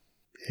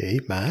Hey,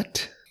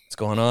 Matt. What's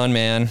going on,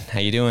 man?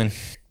 How you doing?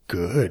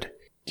 Good.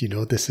 Do you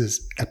know this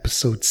is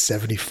episode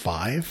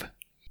 75?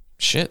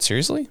 Shit,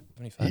 seriously?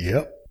 75?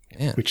 Yep.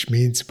 Man. Which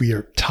means we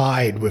are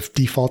tied with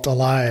Default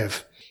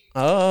Alive.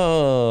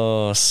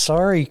 Oh,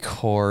 sorry,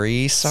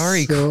 Corey.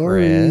 Sorry,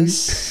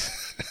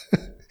 Chris.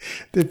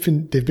 They've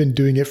been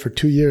doing it for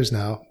 2 years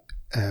now,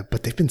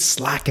 but they've been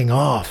slacking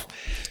off.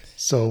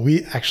 So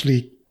we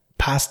actually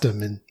passed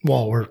them, and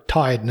well, we're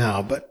tied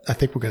now, but I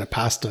think we're going to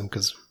pass them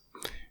because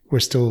we're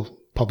still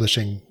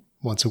publishing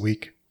once a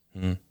week.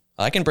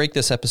 I can break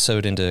this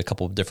episode into a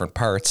couple of different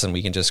parts, and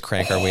we can just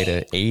crank our way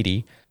to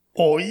 80.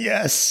 Oh,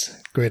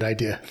 yes. Great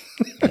idea.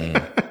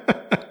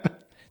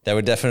 That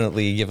would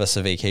definitely give us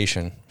a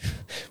vacation.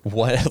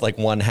 Like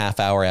 1.5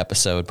 hour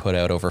episode put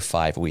out over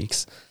 5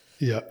 weeks.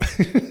 Yeah.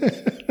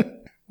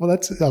 Well,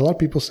 that's a lot of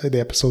people say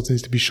the episodes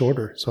needs to be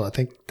shorter. So I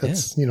think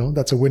that's,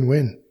 that's a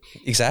win-win.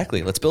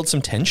 Exactly. Let's build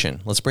some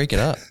tension. Let's break it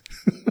up.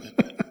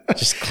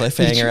 Just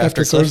cliffhanger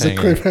after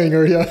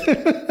cliffhanger.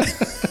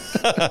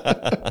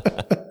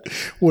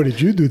 What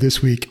did you do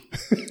this week?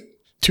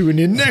 Tune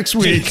in next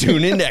week.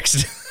 Tune in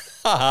next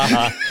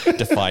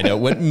to find out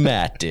what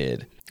Matt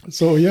did.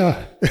 So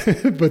yeah,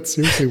 but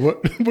seriously,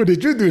 what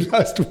did you do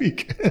last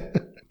week?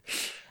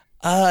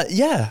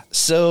 Yeah.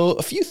 So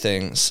a few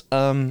things.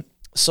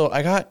 So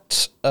I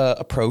got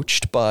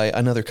approached by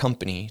another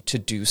company to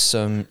do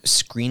some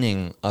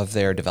screening of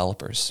their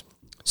developers.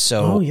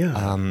 So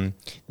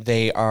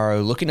they are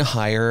looking to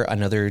hire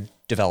another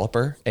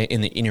developer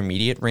in the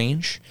intermediate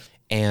range,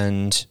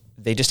 and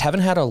they just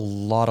haven't had a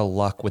lot of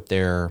luck with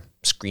their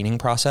screening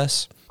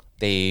process.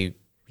 They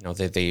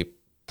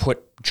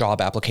put job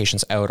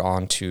applications out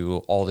onto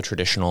all the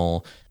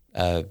traditional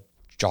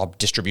job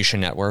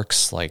distribution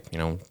networks, like,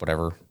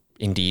 whatever,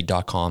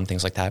 Indeed.com,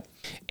 things like that.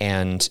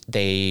 And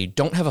they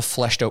don't have a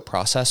fleshed out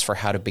process for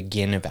how to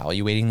begin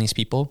evaluating these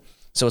people.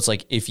 So it's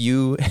like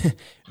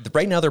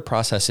right now their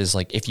process is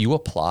like, if you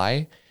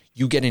apply,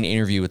 you get an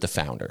interview with the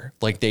founder.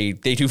 Like they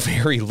do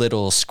very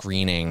little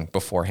screening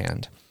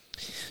beforehand.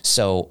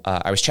 So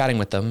I was chatting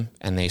with them,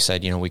 and they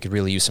said, we could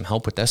really use some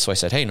help with this. So I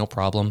said, hey, no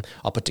problem.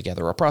 I'll put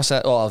together a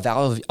process.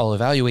 I'll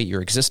evaluate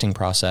your existing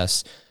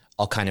process.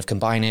 I'll kind of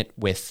combine it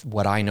with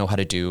what I know how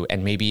to do.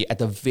 And maybe at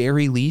the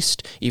very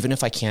least, even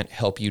if I can't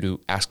help you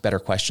to ask better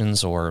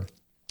questions or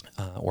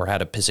how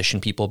to position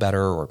people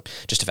better or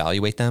just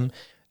evaluate them,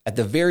 at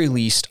the very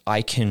least,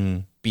 I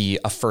can be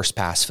a first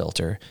pass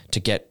filter to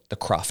get the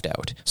cruft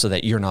out so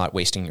that you're not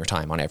wasting your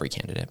time on every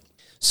candidate.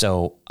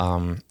 So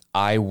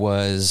I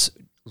was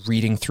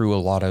reading through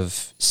a lot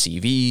of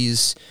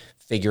CVs,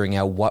 figuring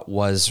out what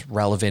was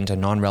relevant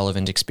and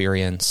non-relevant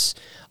experience,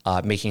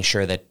 making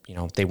sure that,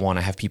 they want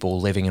to have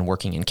people living and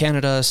working in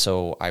Canada.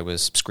 So I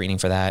was screening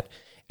for that.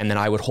 And then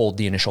I would hold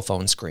the initial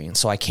phone screen.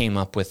 So I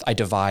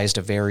devised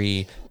a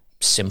very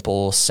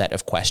simple set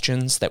of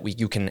questions that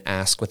you can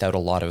ask without a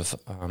lot of,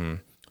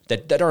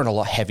 that aren't a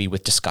lot heavy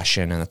with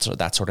discussion and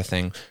that sort of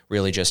thing.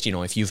 Really just,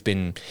 if you've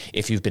been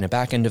a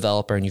back-end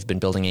developer and you've been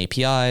building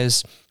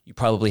APIs, you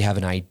probably have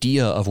an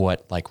idea of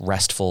what like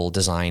RESTful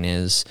design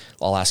is.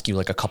 I'll ask you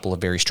like a couple of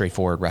very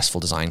straightforward RESTful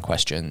design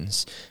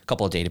questions, a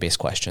couple of database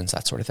questions,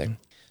 that sort of thing.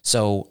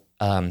 So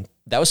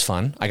that was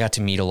fun. I got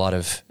to meet a lot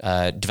of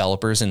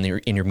developers in the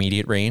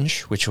intermediate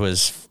range, which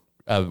was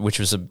a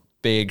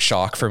big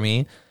shock for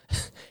me.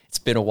 It's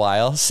been a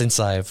while since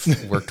I've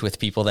worked with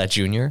people that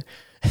junior.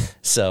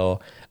 So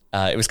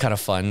it was kind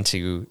of fun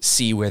to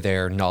see where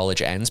their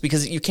knowledge ends,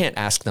 because you can't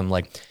ask them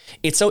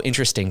it's so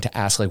interesting to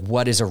ask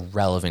what is a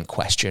relevant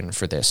question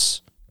for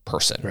this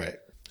person. Right.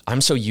 I'm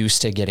so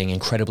used to getting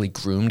incredibly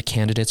groomed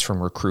candidates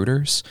from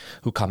recruiters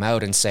who come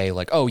out and say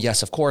oh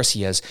yes, of course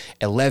he has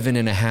 11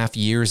 and a half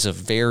years of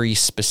very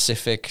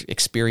specific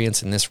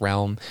experience in this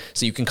realm.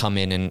 So you can come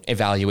in and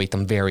evaluate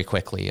them very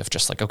quickly of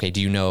just okay,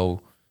 do you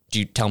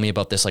tell me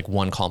about this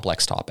one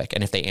complex topic?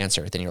 And if they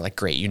answer, then you're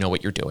great, you know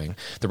what you're doing.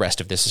 The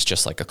rest of this is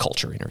just a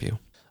culture interview.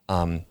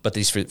 But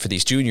for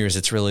these juniors,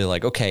 it's really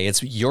okay,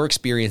 it's your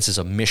experience is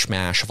a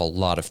mishmash of a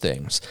lot of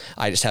things.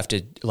 I just have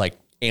to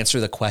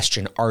answer the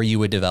question, are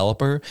you a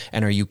developer?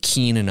 And are you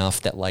keen enough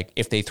that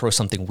if they throw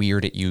something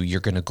weird at you, you're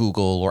going to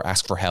Google or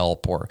ask for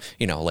help or,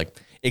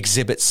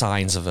 exhibit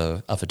signs of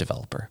a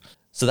developer.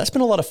 So that's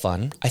been a lot of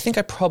fun. I think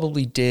I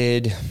probably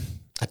did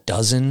a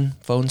dozen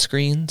phone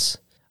screens.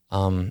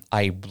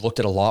 I looked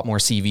at a lot more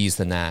CVs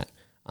than that.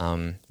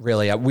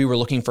 Really, we were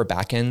looking for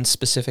back-end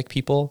specific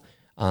people.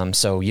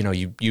 So,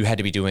 you had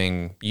to be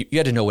doing, you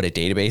had to know what a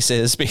database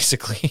is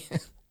basically.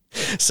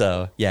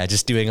 So yeah,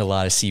 just doing a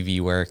lot of CV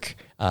work,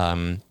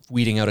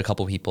 weeding out a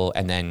couple people,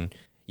 and then,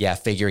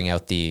 figuring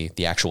out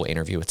the actual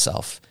interview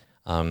itself.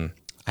 I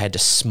had to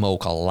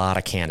smoke a lot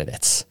of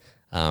candidates,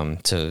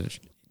 to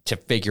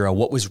figure out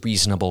what was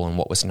reasonable and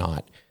what was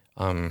not.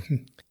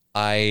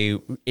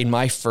 In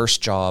my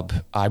first job,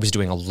 I was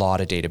doing a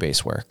lot of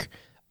database work.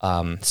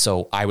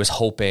 So I was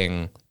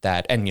hoping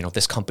that, and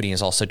this company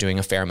is also doing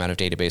a fair amount of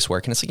database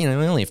work, and it's we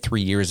only have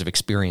 3 years of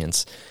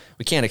experience.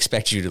 We can't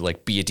expect you to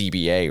be a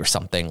DBA or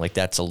something.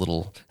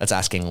 That's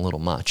asking a little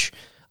much.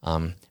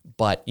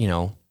 But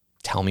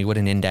tell me what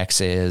an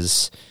index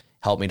is,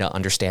 help me to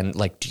understand,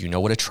 like, do you know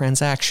what a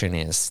transaction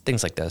is?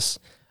 Things like this.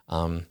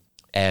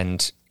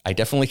 And I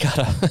definitely got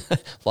a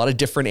lot of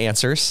different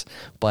answers,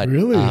 but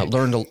really?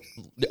 Learned,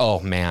 oh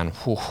man.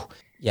 Whew.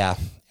 Yeah.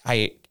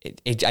 I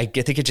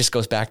think it just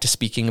goes back to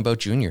speaking about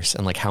juniors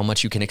and like how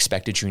much you can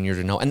expect a junior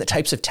to know and the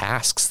types of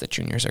tasks that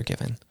juniors are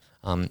given.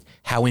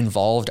 How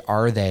involved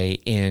are they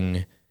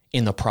in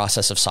the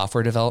process of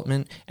software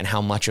development, and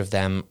how much of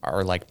them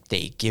are like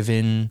they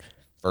given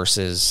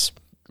versus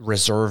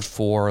reserved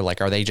for?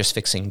 Like, are they just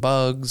fixing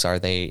bugs? Are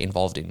they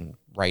involved in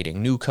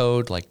writing new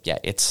code? Like, yeah,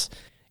 it's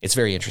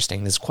very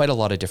interesting. There's quite a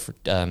lot of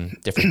different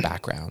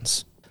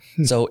backgrounds.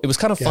 So it was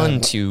kind of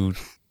fun to.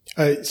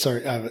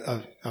 Sorry, I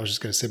was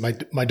just going to say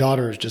my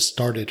daughter has just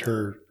started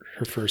her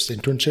first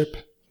internship.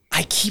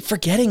 I keep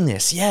forgetting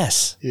this.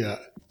 Yes. Yeah.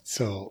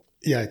 So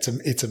yeah,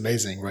 it's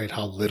amazing, right?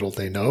 How little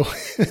they know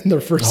in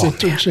their first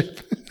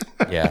internship.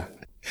 Yeah.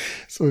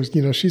 So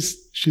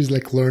she's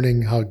like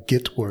learning how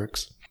Git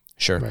works.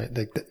 Sure. Right.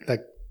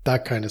 Like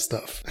that kind of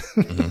stuff.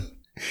 Mm-hmm.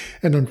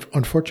 And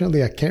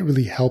unfortunately, I can't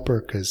really help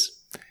her because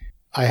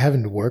I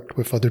haven't worked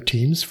with other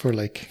teams for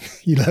like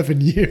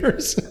 11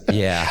 years.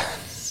 Yeah.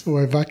 So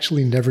I've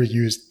actually never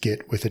used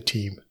Git with a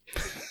team.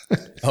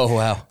 Oh,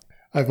 wow.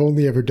 I've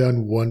only ever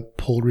done one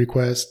pull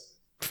request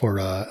for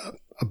a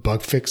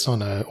bug fix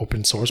on an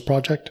open source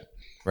project.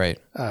 Right.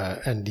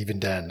 And even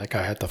then, like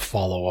I had to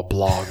follow a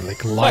blog,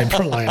 like line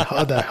for line.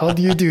 How the hell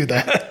do you do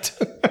that?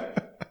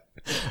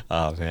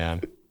 Oh,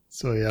 man.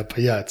 So yeah, but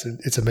yeah,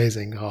 it's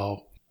amazing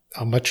how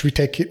much we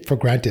take it for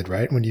granted,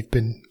 right? When you've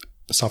been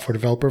a software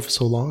developer for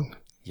so long.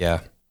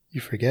 Yeah.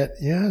 You forget.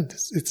 Yeah,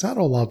 it's not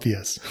all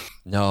obvious.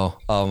 No.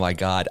 Oh my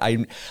God.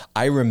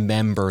 I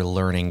remember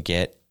learning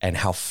Git and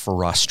how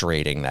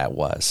frustrating that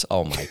was.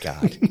 Oh my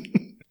God.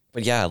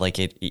 But yeah, like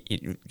it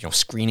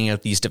screening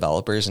out these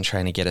developers and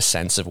trying to get a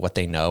sense of what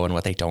they know and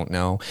what they don't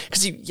know.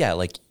 Because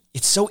like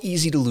it's so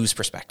easy to lose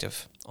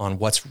perspective on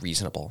what's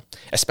reasonable,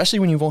 especially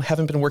when you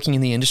haven't been working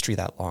in the industry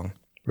that long.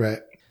 Right.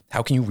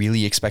 How can you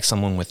really expect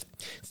someone with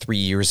 3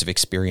 years of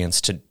experience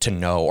to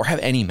know or have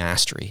any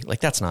mastery? Like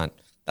that's not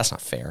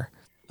fair.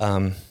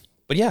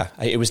 But yeah,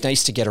 it was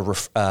nice to get a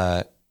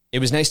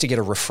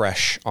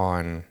refresh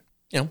on,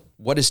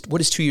 what does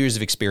 2 years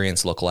of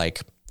experience look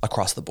like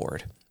across the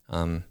board?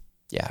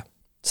 Yeah.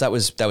 So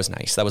that was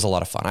nice. That was a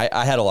lot of fun.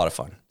 I had a lot of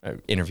fun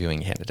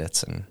interviewing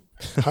candidates. And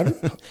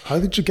how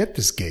did you get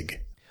this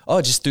gig?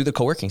 Oh, just through the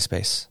co-working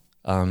space.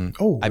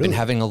 Really? I've been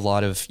having a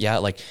lot of,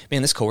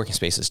 this co-working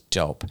space is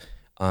dope.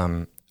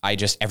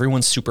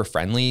 Everyone's super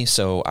friendly.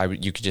 So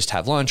you could just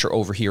have lunch or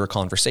overhear a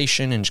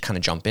conversation and just kind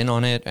of jump in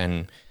on it.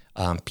 And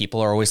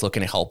people are always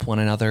looking to help one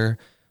another.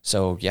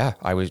 So yeah,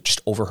 I was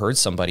just overheard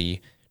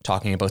somebody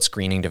talking about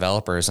screening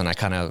developers, and I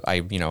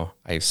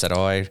said,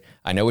 "Oh,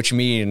 I know what you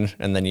mean,"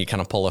 and then you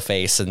kind of pull a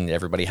face, and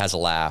everybody has a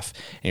laugh,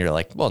 and you're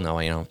like, "Well, no,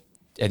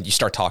 and you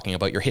start talking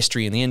about your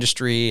history in the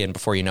industry, and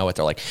before you know it,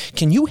 they're like,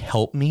 "Can you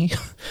help me?"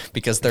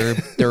 Because they're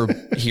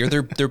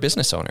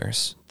business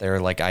owners.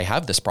 They're like, "I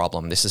have this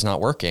problem. This is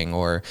not working,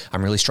 or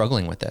I'm really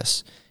struggling with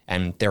this,"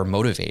 and they're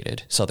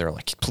motivated. So they're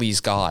like,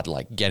 "Please God,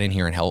 like get in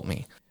here and help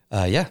me."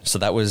 So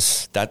that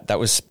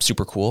was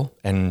super cool,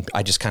 and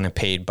I just kind of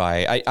paid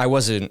by. I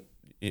wasn't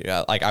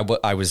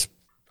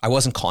I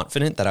wasn't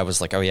confident that I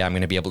was like, oh yeah, I'm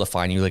going to be able to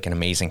find you like an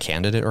amazing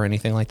candidate or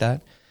anything like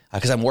that.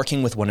 Because I'm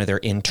working with one of their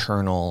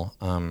internal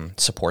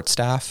support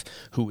staff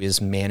who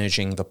is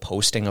managing the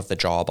posting of the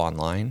job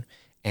online,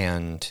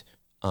 and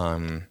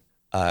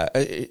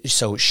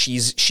so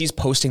she's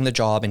posting the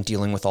job and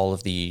dealing with all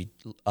of the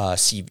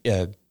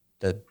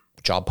the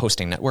job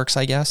posting networks,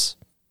 I guess.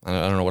 I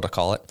don't know what to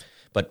call it.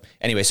 But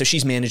anyway, so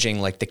she's managing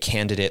like the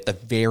candidate, the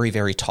very,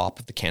 very top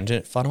of the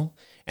candidate funnel.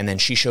 And then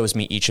she shows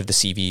me each of the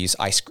CVs,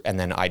 and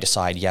then I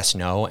decide yes,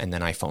 no, and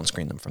then I phone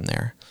screen them from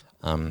there.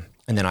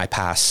 And then I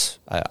pass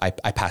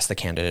the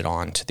candidate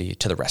on to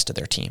the rest of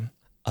their team.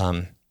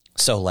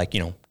 So like,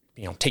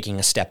 taking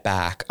a step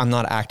back, I'm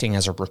not acting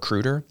as a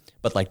recruiter,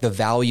 but like the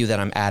value that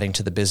I'm adding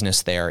to the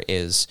business there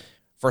is,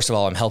 first of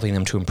all, I'm helping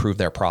them to improve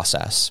their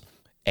process.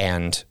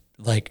 And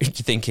like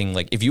thinking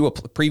like if you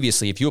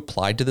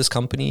applied to this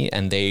company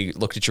and they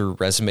looked at your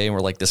resume and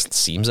were like, this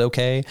seems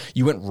okay,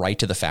 you went right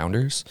to the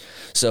founders.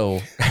 So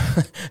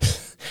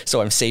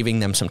I'm saving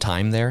them some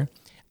time there.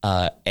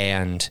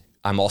 And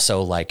I'm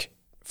also like,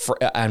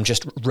 I'm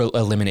just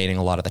eliminating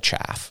a lot of the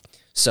chaff.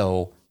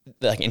 So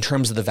like in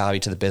terms of the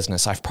value to the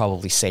business, I've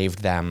probably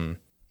saved them.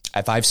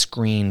 If I've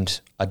screened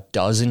a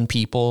dozen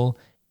people,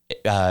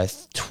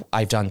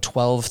 I've done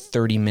 12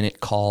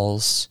 30-minute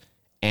calls,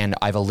 and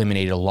I've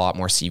eliminated a lot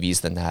more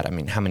CVs than that. I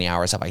mean, how many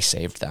hours have I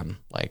saved them?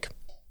 Like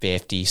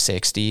 50,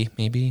 60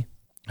 maybe,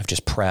 of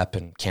just prep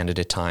and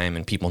candidate time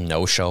and people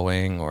no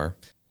showing.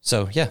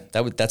 So yeah,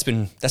 that's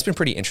been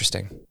pretty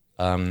interesting.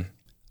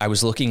 I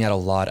was looking at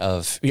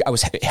I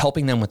was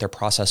helping them with their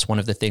process. One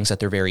of the things that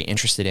they're very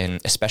interested in,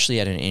 especially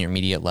at an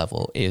intermediate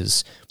level,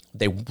 is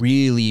they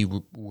really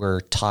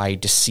were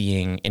tied to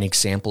seeing an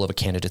example of a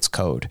candidate's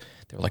code.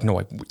 They were like, no,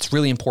 it's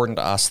really important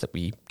to us that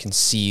we can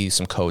see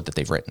some code that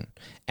they've written.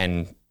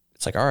 And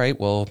it's like, all right,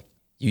 well,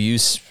 you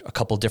use a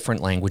couple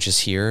different languages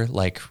here.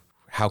 Like,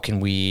 how can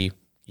we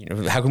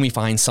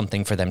find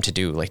something for them to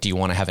do? Like, do you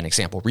want to have an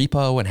example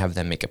repo and have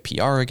them make a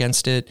PR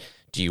against it?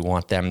 Do you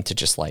want them to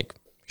just like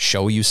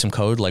show you some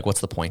code? Like,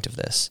 what's the point of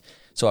this?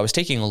 So I was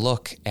taking a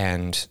look,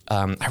 and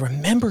I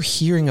remember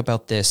hearing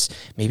about this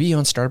maybe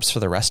on Startups for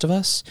the Rest of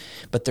Us,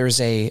 but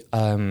there's a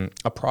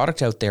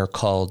product out there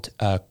called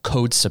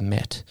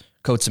CodeSubmit,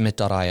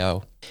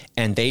 codesubmit.io,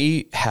 and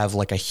they have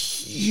like a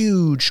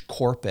huge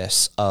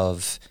corpus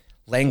of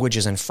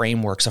languages and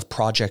frameworks of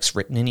projects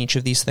written in each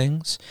of these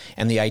things.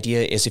 And the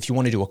idea is, if you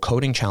want to do a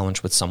coding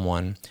challenge with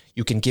someone,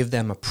 you can give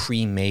them a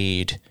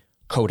pre-made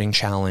coding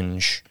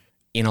challenge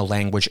in a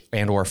language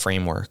and or a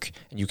framework,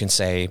 and you can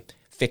say,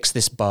 fix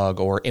this bug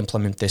or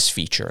implement this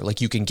feature.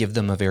 Like, you can give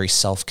them a very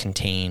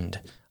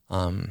self-contained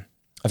problem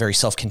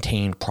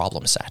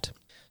set.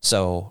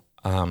 So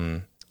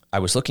I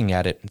was looking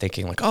at it and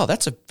thinking like, oh,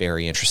 that's a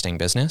very interesting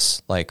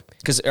business. Like,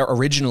 because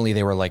originally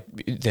they were like,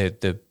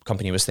 the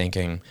company was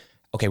thinking,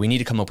 okay, we need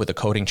to come up with a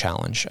coding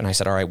challenge. And I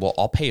said, all right, well,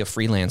 I'll pay a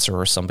freelancer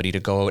or somebody to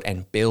go out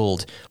and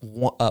build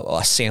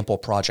a sample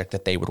project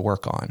that they would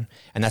work on.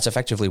 And that's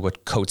effectively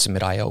what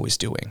CodeSubmit.io is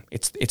doing.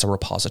 It's a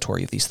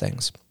repository of these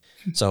things.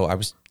 So I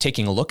was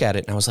taking a look at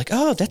it and I was like,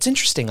 oh, that's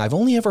interesting. I've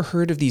only ever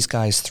heard of these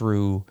guys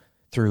through,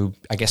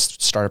 I guess,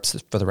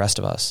 Startups for the Rest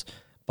of Us,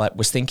 but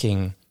was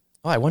thinking,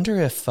 oh, I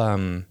wonder if,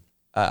 I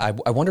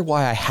wonder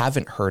why I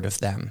haven't heard of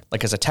them.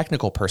 Like, as a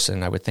technical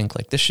person, I would think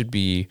like this should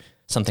be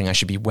something I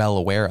should be well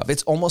aware of.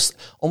 It's almost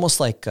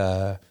like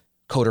a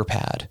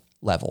CoderPad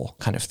level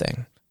kind of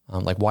thing.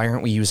 Like, why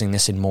aren't we using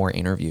this in more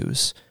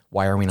interviews?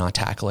 Why are we not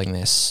tackling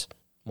this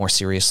more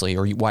seriously?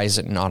 Or why is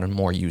it not a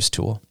more used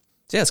tool?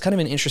 So yeah, it's kind of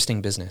an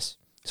interesting business.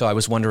 So I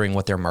was wondering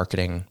what their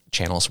marketing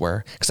channels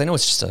were, because I know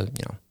it's just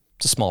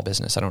it's a small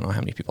business. I don't know how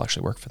many people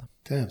actually work for them.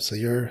 Damn. So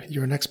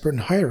you're an expert in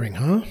hiring,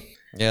 huh?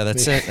 Yeah,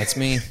 that's it. That's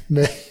me.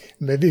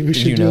 Maybe we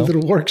should do a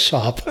little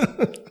workshop.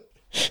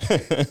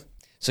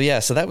 So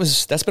yeah,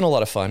 that's been a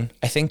lot of fun.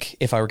 I think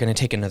if I were going to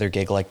take another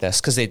gig like this,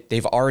 because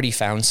they've already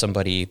found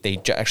somebody, they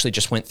actually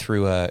just went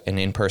through an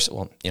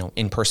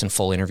in-person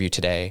full interview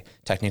today,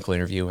 technical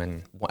interview,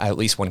 and at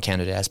least one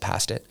candidate has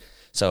passed it.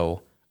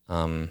 So,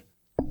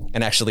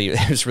 and actually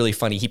it was really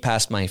funny. He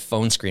passed my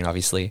phone screen,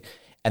 obviously,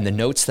 and the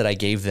notes that I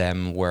gave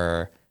them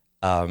were,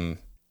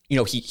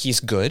 he's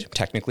good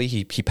technically.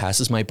 He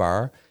passes my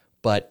bar,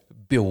 but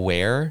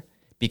beware,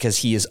 because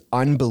he is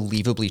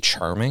unbelievably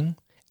charming.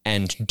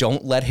 And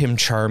don't let him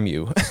charm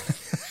you.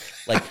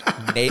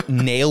 Like,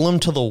 nail him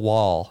to the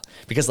wall.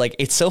 Because like,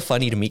 it's so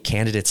funny to meet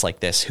candidates like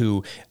this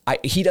who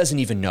he doesn't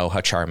even know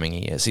how charming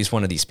he is. He's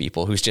one of these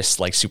people who's just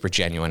like super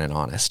genuine and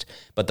honest.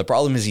 But the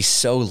problem is he's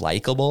so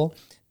likable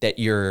that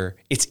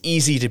it's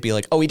easy to be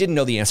like, oh, he didn't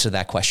know the answer to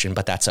that question,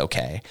 but that's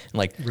okay. And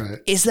like, right.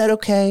 Is that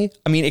okay?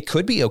 I mean, it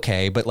could be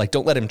okay, but like,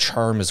 don't let him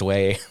charm his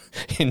way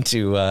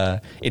into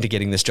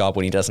getting this job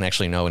when he doesn't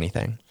actually know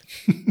anything.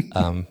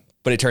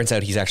 But it turns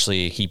out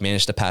he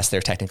managed to pass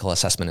their technical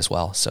assessment as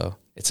well. So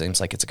it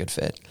seems like it's a good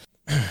fit.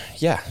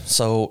 Yeah.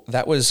 So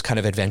that was kind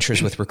of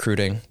adventures with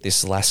recruiting.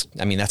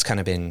 That's kind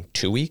of been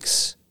 2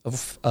 weeks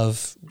of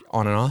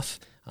on and off.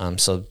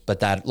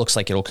 But that looks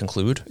like it'll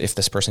conclude if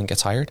this person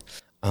gets hired.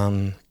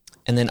 And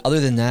then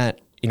other than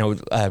that,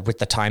 with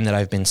the time that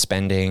I've been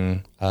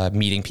spending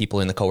meeting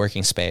people in the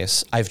co-working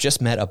space, I've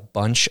just met a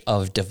bunch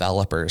of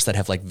developers that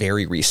have like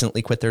very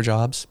recently quit their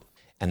jobs.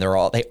 And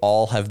they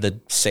all have the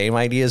same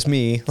idea as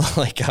me.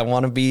 Like, I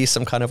want to be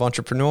some kind of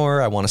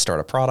entrepreneur. I want to start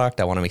a product.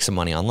 I want to make some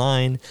money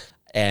online.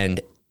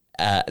 And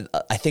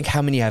I think,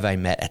 how many have I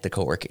met at the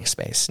co-working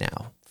space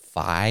now?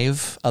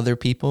 5 other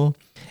people.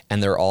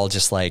 And they're all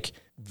just like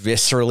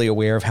viscerally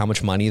aware of how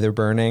much money they're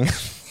burning.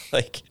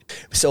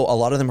 So a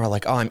lot of them are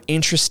like, oh, I'm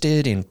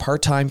interested in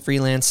part-time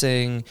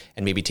freelancing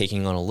and maybe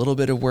taking on a little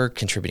bit of work,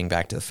 contributing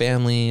back to the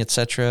family,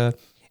 etc.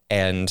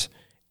 And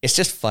it's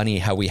just funny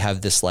how we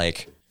have this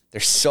like,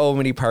 there's so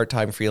many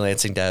part-time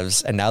freelancing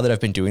devs. And now that I've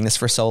been doing this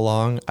for so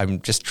long, I'm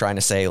just trying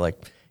to say like,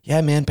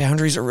 yeah, man,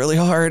 boundaries are really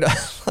hard.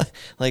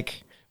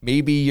 Like,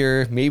 maybe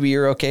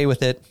you're okay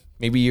with it.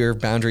 Maybe your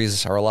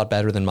boundaries are a lot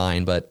better than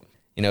mine. But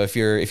if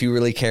you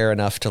really care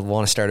enough to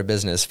want to start a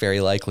business, very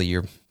likely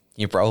you're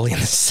probably in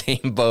the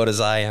same boat as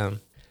I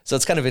am. So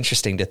it's kind of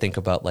interesting to think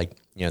about like,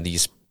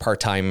 these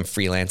part-time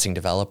freelancing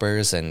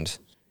developers and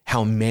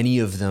how many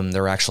of them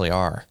there actually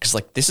are. Cause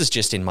like, this is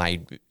just in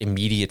my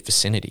immediate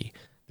vicinity.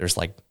 There's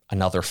like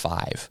another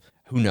 5.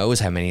 Who knows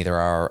how many there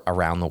are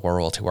around the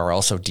world who are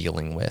also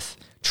dealing with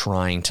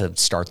trying to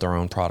start their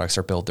own products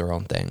or build their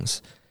own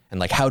things, and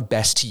like how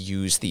best to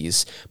use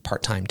these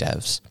part-time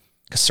devs.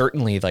 Because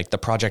certainly like the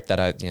project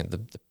that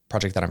the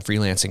project that I'm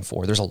freelancing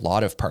for, there's a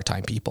lot of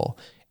part-time people,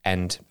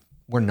 and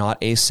we're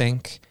not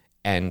async.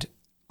 And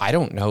I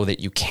don't know that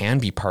you can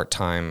be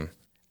part-time.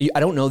 I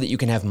don't know that you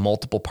can have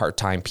multiple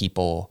part-time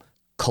people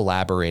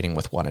collaborating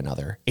with one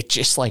another. It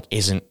just like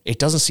it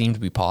doesn't seem to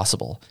be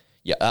possible.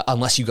 Yeah,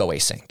 unless you go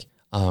async.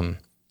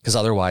 Because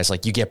otherwise,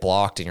 like, you get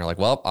blocked and you're like,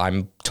 well,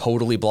 I'm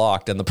totally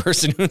blocked. And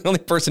the only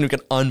person who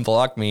can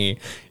unblock me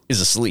is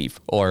asleep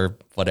or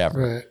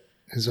whatever. Right.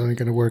 is only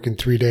going to work in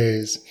 3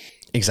 days.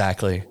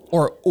 Exactly.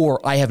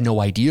 Or I have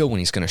no idea when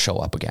he's going to show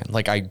up again.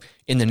 Like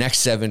in the next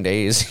 7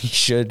 days, he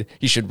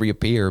should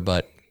reappear,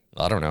 but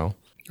I don't know.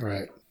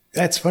 Right.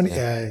 That's funny.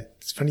 Yeah.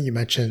 It's funny you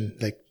mentioned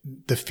like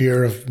the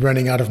fear of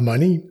running out of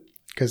money,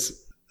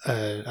 because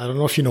I don't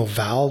know if you know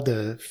Val,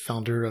 the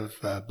founder of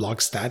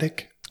Blog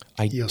Static.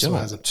 He also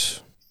has a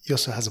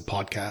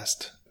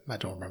podcast. I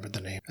don't remember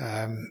the name.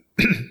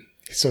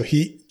 So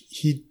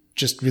he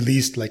just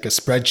released like a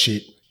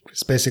spreadsheet.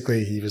 It's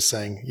basically, he was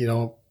saying,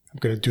 I'm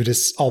going to do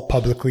this all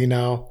publicly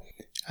now.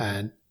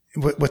 And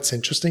what's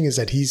interesting is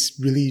that he's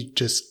really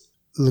just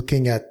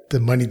looking at the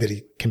money that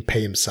he can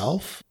pay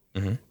himself,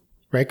 right?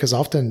 Because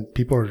often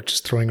people are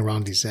just throwing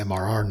around these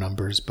MRR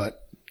numbers,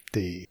 but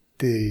they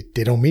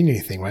don't mean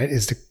anything, right?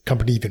 Is the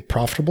company even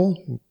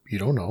profitable? You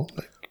don't know.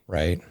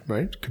 Right.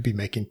 Could be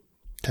making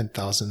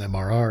 10,000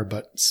 MRR,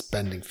 but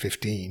spending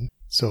 15.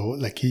 So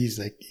like he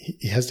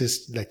has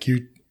this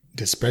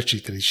this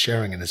spreadsheet that he's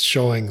sharing, and it's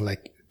showing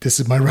like, this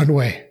is my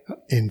runway.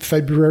 In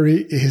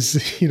February is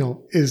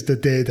the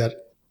day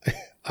that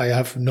I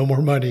have no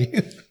more money.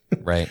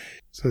 Right.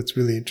 So it's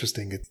really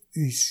interesting.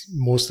 He's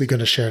mostly going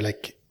to share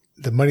like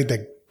the money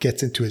that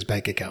gets into his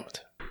bank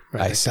account.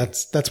 Right. I see.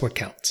 That's what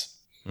counts.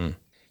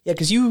 Yeah.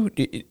 Cause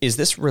is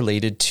this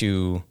related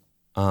to,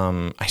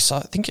 I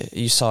saw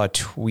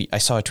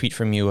a tweet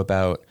from you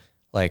about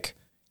like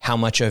how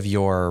much of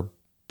your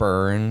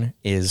burn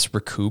is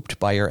recouped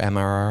by your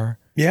MRR.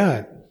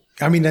 Yeah.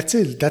 I mean, that's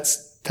it.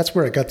 That's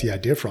where I got the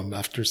idea from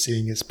after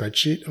seeing his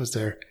spreadsheet.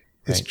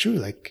 It's true.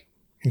 Like,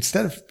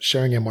 instead of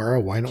sharing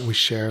MRR, why don't we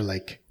share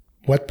like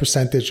what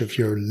percentage of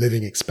your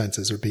living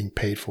expenses are being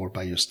paid for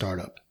by your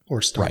startup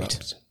or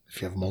startups,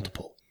 if you have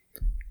multiple,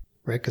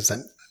 right? Because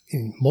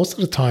most of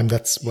the time,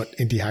 that's what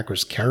indie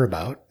hackers care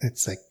about.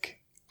 It's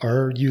like,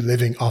 are you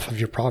living off of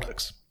your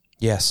products?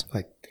 Yes.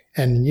 Like,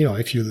 and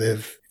if you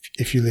live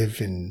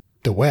in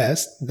the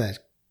West,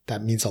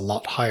 that means a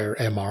lot higher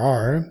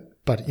MRR.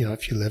 But,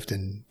 if you lived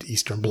in the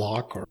Eastern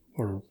Bloc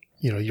or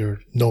you're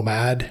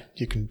nomad,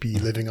 you can be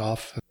living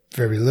off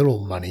very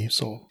little money.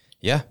 So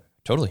yeah,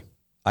 totally.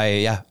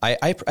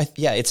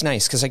 It's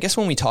nice. Cause I guess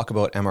when we talk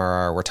about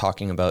MRR, we're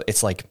talking about,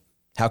 it's like,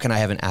 how can I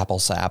have an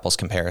apples to apples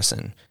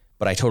comparison?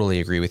 But I totally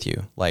agree with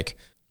you. Like,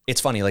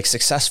 it's funny, like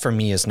success for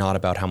me is not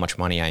about how much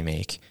money I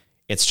make.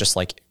 It's just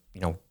like,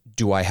 am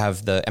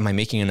I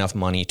making enough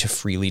money to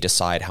freely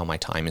decide how my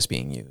time is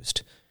being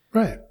used?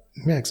 Right.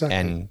 Yeah, exactly.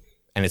 And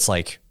it's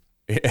like,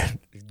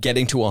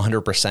 getting to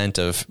 100%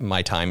 of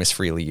my time is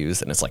freely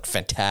used, and it's like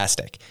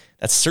fantastic.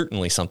 That's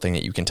certainly something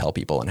that you can tell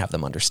people and have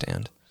them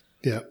understand.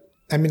 Yeah.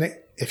 I mean,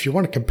 if you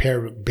want to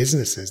compare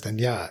businesses, then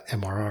yeah,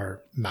 MRR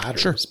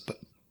matters, sure.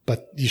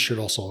 but you should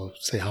also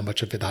say how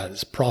much of that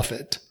is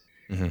profit.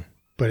 Mm-hmm.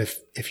 But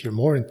if you're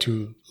more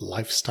into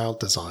lifestyle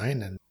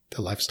design and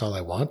the lifestyle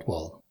I want,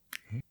 well,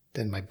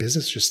 then my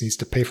business just needs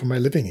to pay for my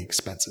living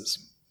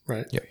expenses,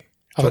 right? Yeah.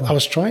 I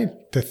was trying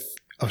to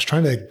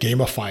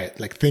gamify it,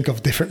 like think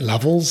of different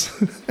levels.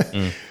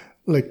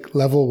 Like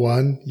level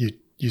 1,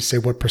 you say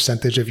what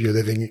percentage of your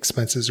living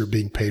expenses are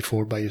being paid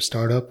for by your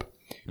startup.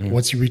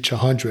 Once you reach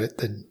 100,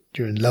 then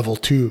you're in level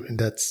 2. And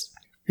that's,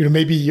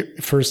 maybe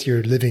first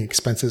your living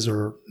expenses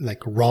are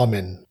like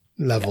ramen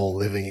level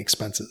living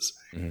expenses.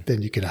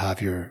 Then you can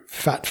have your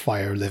fat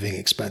fire living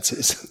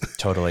expenses.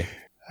 Totally.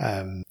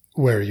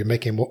 Where you're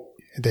making more,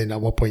 then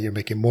at one point you're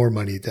making more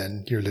money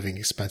than your living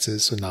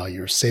expenses. So now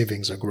your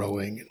savings are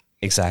growing.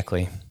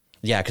 Exactly.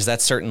 Yeah. Cause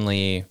that's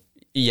certainly,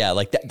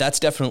 like that's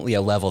definitely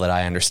a level that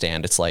I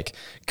understand. It's like,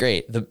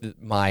 great.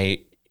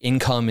 My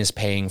income is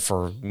paying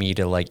for me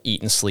to like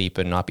eat and sleep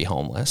and not be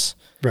homeless.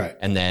 Right.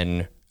 And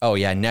then,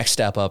 next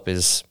step up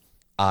is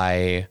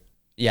I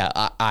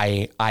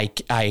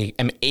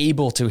am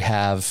able to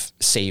have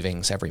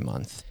savings every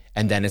month.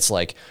 And then it's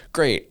like,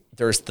 great.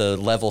 There's the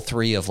level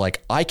 3 of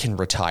like, I can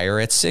retire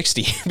at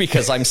 60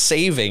 because I'm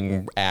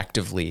saving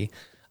actively.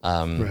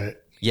 Right.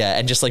 Yeah.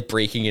 And just like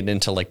breaking it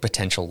into like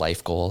potential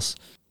life goals.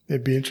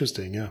 It'd be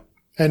interesting. Yeah.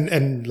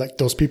 And like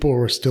those people who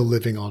are still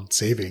living on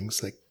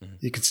savings, like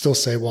you could still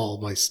say, well,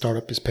 my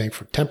startup is paying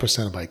for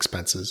 10% of my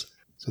expenses.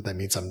 So that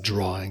means I'm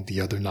drawing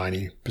the other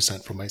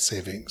 90% from my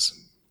savings.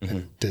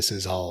 And this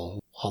is how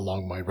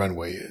long my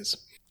runway is.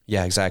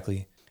 Yeah,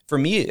 exactly. For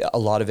me, a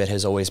lot of it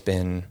has always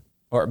been,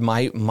 or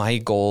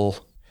my goal,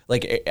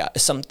 like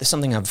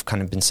something I've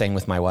kind of been saying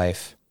with my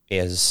wife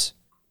is,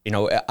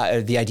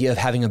 the idea of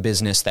having a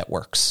business that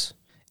works.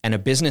 And a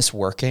business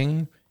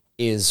working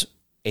is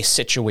a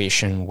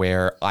situation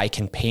where I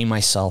can pay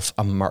myself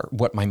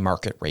what my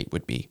market rate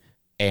would be.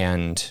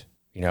 And,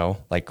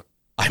 like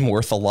I'm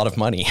worth a lot of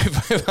money.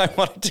 If I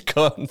wanted to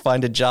go out and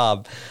find a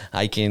job,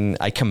 I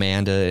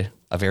command a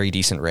very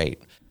decent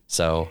rate.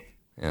 So,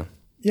 yeah.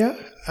 Yeah.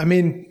 I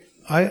mean,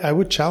 I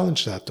would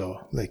challenge that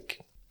though,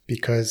 like,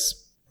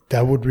 because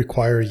that would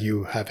require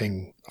you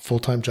having a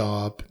full-time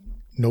job,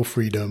 no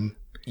freedom.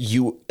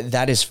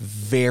 That is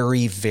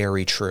very,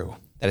 very true.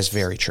 That is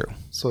very true.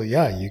 So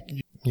yeah,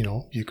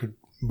 you could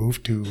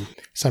move to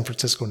San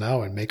Francisco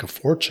now and make a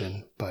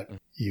fortune, but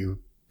you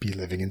be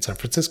living in San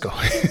Francisco.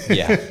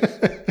 Yeah.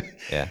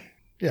 Yeah.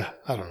 Yeah.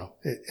 I don't know.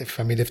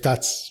 If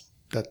that's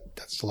the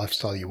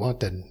lifestyle you want,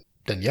 then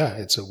yeah,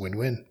 it's a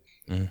win-win.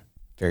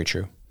 Very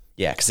true.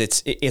 Yeah.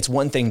 Cause it's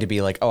one thing to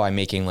be like, oh, I'm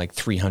making like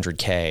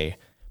 300K,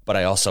 but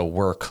I also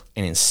work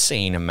an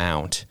insane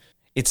amount.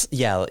 It's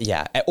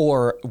yeah.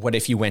 Or what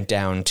if you went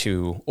down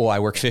to, I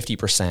work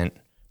 50%,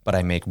 but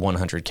I make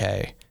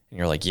 100K, and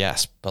you're like,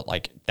 yes, but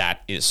like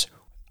that is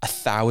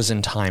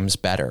 1,000 times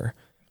better,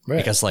 right?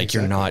 Because like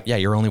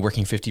you're only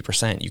working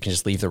 50%. You can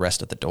just leave the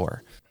rest at the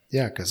door.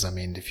 Yeah. Cause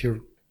if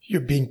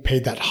you're being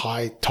paid that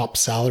high top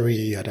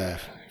salary at a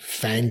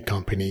FANG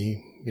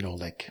company,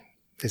 like,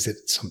 is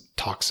it some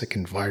toxic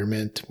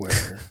environment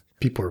where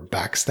people are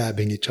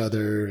backstabbing each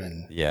other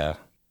and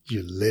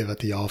you live at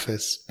the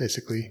office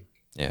basically?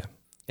 Yeah.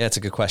 Yeah, it's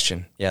a good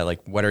question. Yeah,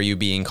 like what are you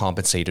being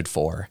compensated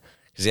for?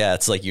 Because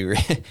it's like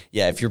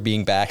if you're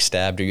being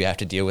backstabbed or you have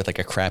to deal with like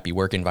a crappy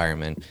work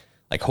environment,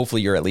 like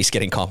hopefully you're at least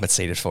getting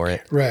compensated for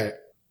it. Right.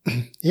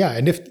 Yeah,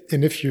 and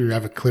if you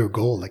have a clear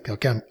goal, like,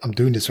 okay, I'm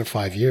doing this for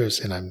 5 years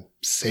and I'm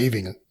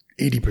saving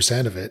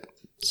 80% of it,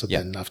 so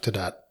then after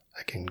that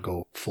I can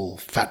go full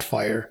fat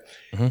fire,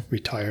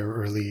 retire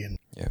early, and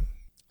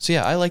So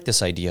I like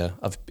this idea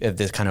of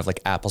this kind of like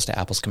apples to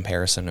apples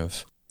comparison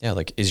of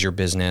like, is your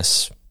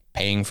business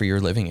paying for your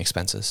living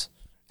expenses?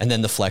 And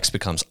then the flex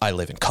becomes, I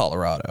live in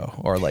Colorado,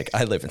 or like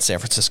I live in San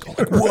Francisco.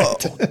 Like, whoa,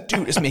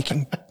 dude is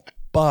making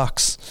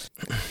bucks.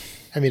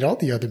 All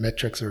the other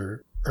metrics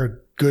are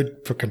good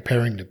for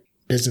comparing to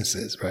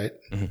businesses, right?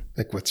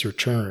 Like what's your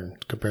churn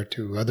compared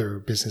to other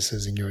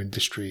businesses in your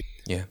industry?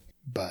 Yeah.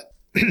 But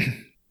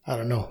I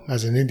don't know,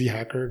 as an indie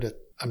hacker, that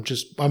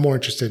I'm more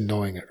interested in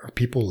knowing, are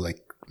people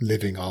like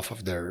living off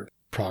of their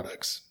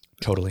products?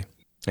 Totally.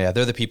 Yeah.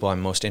 They're the people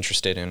I'm most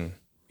interested in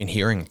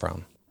hearing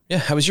from. Yeah.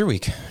 How was your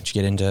week? Did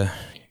you get into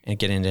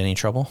any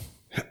trouble?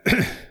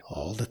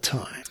 All the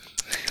time.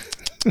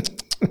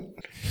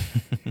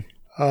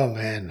 Oh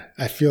man.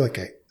 I feel like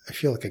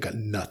I got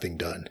nothing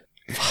done.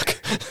 Fuck.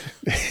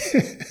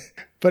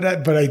 But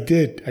I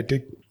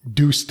did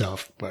do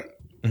stuff, but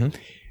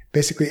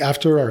basically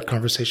after our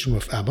conversation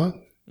with Emma,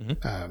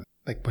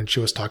 like when she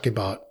was talking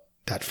about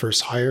that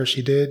first hire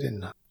she did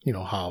and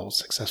how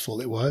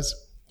successful it was.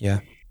 Yeah.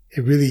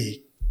 It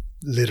really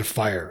lit a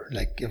fire.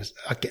 Like it was,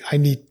 okay, I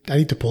need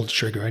to pull the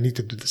trigger. I need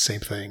to do the same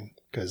thing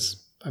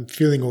because I'm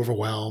feeling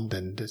overwhelmed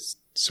and there's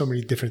so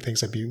many different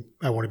things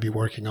I want to be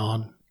working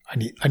on.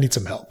 I need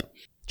some help.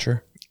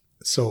 Sure.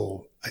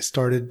 So I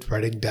started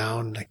writing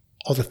down like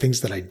all the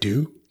things that I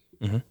do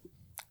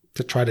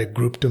to try to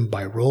group them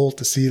by role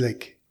to see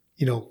like,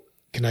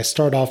 can I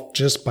start off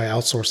just by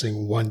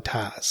outsourcing one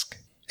task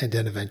and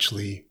then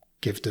eventually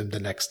give them the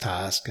next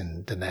task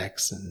and the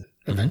next, and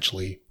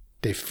eventually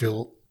they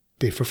fulfill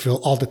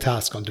all the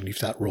tasks underneath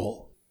that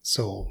role.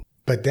 So,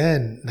 but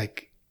then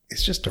like,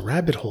 it's just a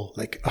rabbit hole.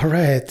 Like, all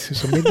right,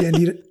 so maybe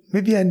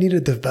I need a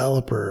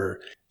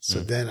developer. So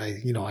then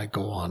I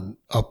go on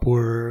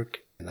Upwork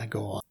and I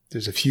go on,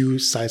 there's a few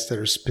sites that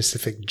are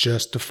specific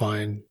just to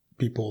find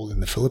people in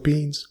the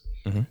Philippines.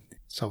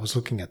 So I was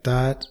looking at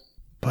that,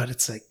 but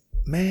it's like,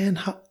 man,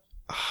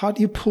 how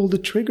do you pull the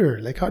trigger?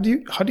 Like, how do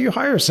you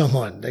hire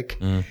someone? Like,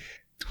 do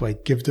I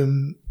give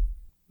them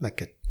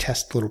like a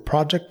test little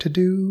project to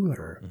do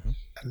or,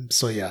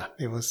 so yeah,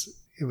 it was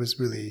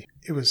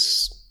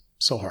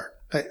so hard.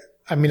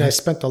 I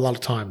spent a lot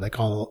of time like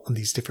on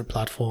these different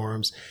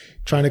platforms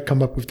trying to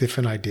come up with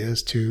different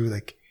ideas too.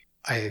 Like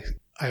I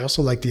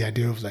also like the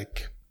idea of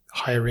like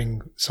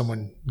hiring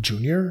someone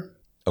junior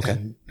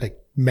and like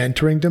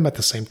mentoring them at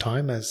the same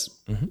time as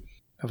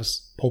I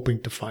was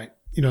hoping to find,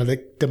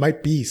 like there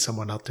might be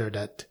someone out there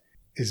that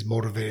is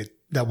motivated,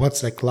 that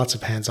wants like lots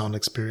of hands-on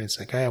experience.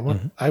 Like, hey,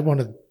 I want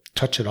to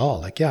touch it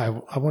all. Like, yeah,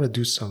 I want to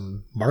do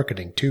some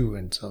marketing too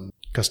and some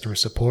customer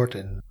support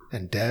and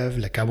dev.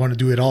 Like I want to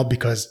do it all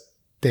because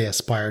they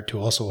aspire to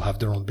also have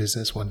their own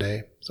business one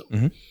day. So,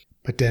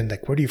 but then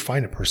like, where do you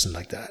find a person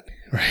like that?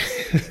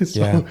 Right.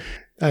 So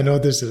I know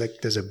there's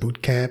a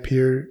boot camp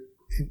here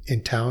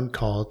in town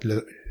called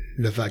Le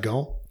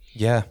Wagon.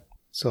 Yeah.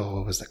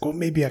 So I was like, well,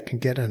 maybe I can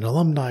get an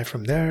alumni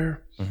from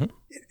there.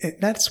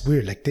 That's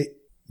weird. Like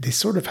they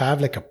sort of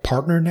have like a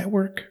partner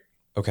network.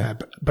 Okay.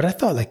 But I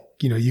thought like,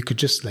 you could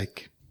just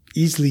like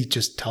easily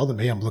just tell them,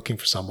 hey, I'm looking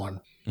for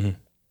someone.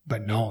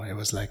 But no, it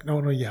was like,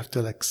 no, you have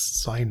to like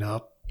sign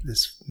up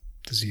this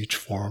huge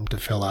form to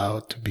fill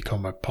out to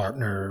become a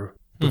partner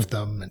with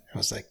them. And it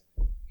was like,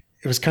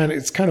 it's kind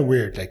of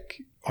weird.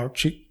 Like,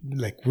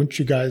 wouldn't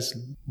you guys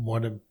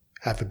want to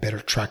have a better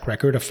track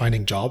record of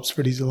finding jobs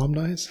for these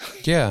alumni?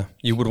 Yeah.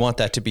 You would want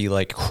that to be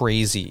like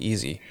crazy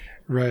easy.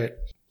 Right.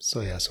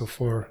 So yeah,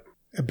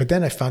 but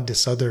then I found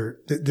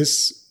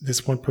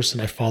this one person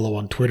I follow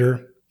on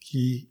Twitter.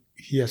 He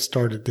has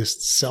started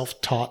this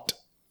self-taught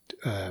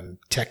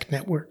tech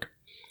network.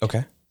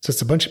 Okay. So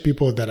it's a bunch of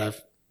people that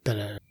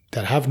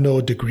have no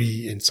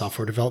degree in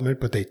software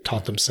development, but they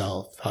taught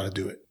themselves how to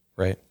do it.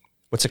 Right.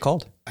 What's it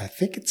called? I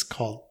think it's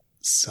called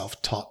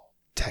Self-Taught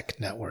Tech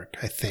Network,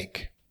 I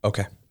think.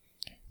 Okay.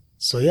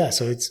 So yeah,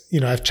 so it's,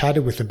 I've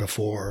chatted with him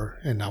before,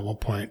 and at one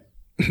point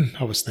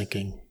I was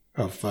thinking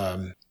of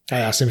I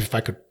asked him if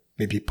I could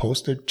maybe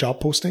post a job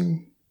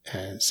posting,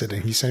 and so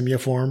then he sent me a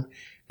form,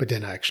 but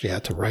then I actually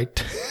had to write,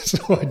 so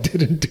I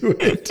didn't do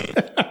it.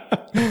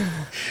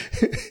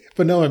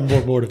 But now I'm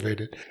more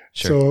motivated.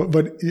 Sure.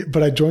 So,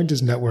 but I joined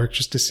his network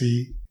just to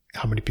see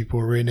how many people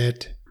were in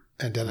it,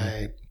 and then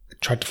I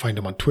tried to find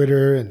them on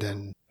Twitter, and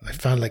then I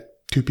found like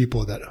 2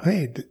 people that,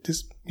 hey,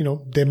 this,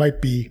 they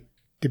might be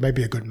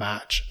a good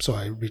match. So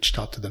I reached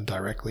out to them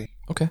directly.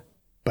 Okay.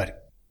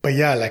 But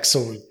yeah, like,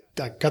 so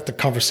I got the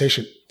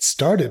conversation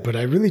started, but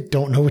I really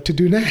don't know what to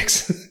do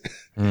next.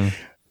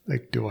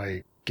 Like, do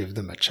I give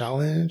them a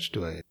challenge?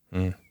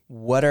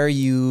 What are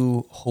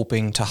you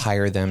hoping to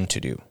hire them to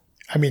do?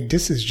 I mean,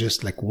 this is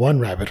just like one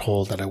rabbit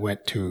hole that I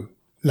went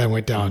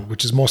down,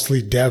 which is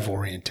mostly dev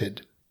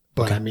oriented.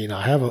 But okay. I mean,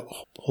 I have a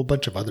whole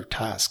bunch of other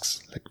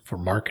tasks, like for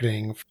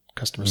marketing, for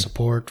customer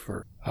support,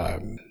 for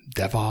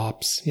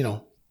DevOps,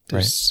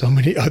 there's so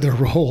many other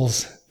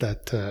roles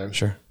that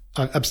sure.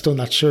 I'm still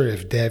not sure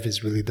if dev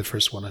is really the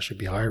first one I should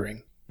be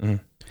hiring.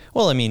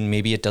 Well, I mean,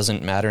 maybe it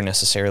doesn't matter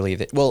necessarily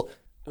to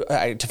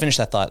finish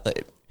that thought,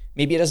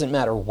 maybe it doesn't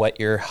matter what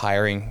you're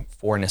hiring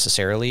for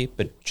necessarily,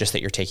 but just that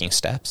you're taking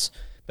steps.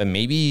 But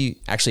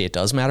maybe actually it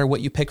does matter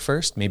what you pick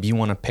first. Maybe you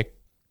want to pick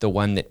the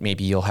one that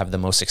maybe you'll have the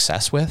most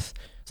success with.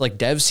 So like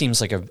dev seems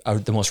like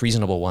the most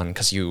reasonable one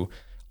because you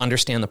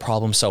understand the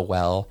problem so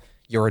well.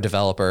 You're a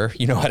developer,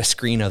 you know how to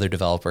screen other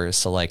developers.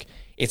 So like,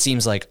 it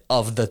seems like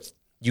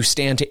you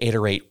stand to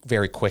iterate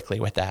very quickly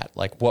with that,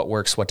 like what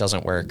works, what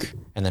doesn't work,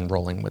 and then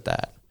rolling with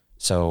that.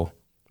 So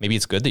maybe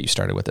it's good that you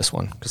started with this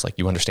one because like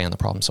you understand the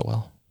problem so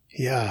well.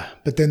 Yeah.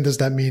 But then does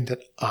that mean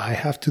that I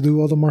have to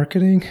do all the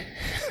marketing?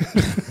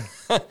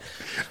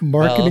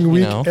 Marketing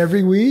week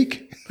every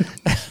week?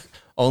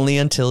 Only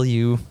until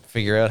you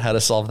figure out how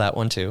to solve that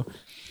one too.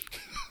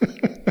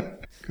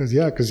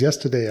 Because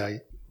yesterday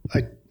I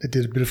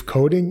did a bit of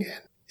coding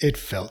and it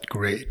felt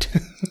great.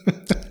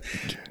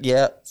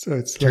 Yeah. So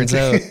it's turns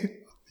out.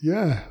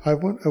 Yeah, I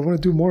want to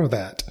do more of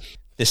that.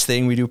 This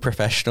thing we do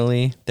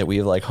professionally that we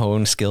have like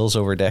honed skills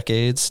over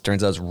decades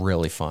turns out it's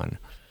really fun.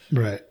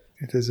 Right.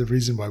 It is a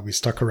reason why we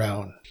stuck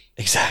around.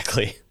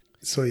 Exactly.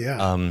 So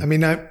yeah. I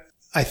mean,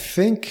 I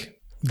think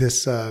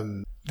this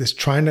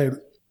trying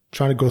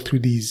to go through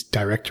these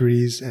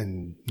directories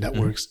and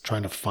networks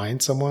trying to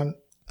find someone,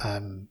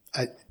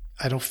 I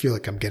don't feel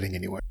like I'm getting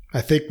anywhere.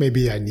 I think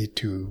maybe I need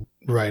to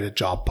write a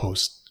job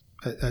post,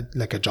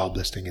 like a job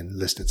listing, and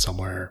list it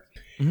somewhere,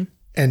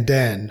 and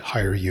then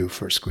hire you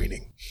for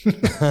screening.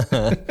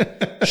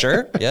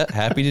 Sure. Yeah.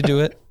 Happy to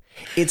do it.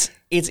 It's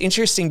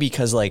interesting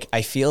because like,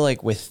 I feel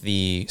like with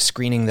the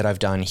screening that I've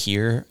done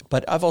here,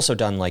 but I've also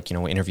done like,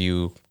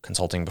 interview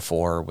consulting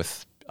before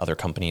with other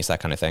companies, that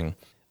kind of thing.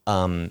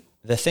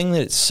 The thing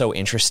that's so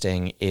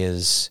interesting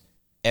is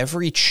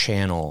every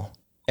channel,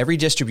 every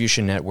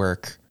distribution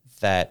network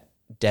that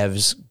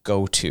devs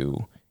go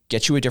to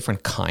gets you a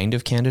different kind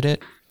of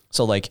candidate.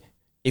 So like,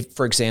 if,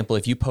 for example,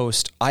 if you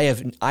post, I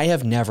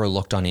have never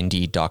looked on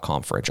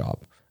Indeed.com for a job.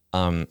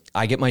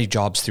 I get my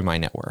jobs through my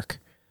network.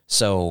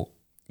 So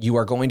you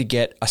are going to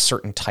get a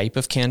certain type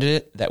of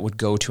candidate that would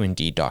go to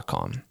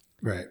Indeed.com.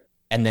 Right.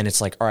 And then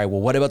it's like, all right, well,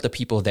 what about the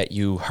people that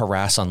you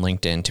harass on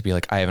LinkedIn to be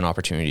like, I have an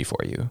opportunity for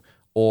you?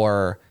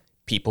 Or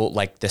people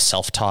like the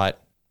self-taught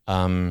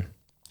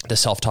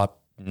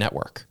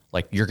network,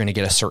 like you're going to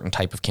get a certain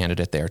type of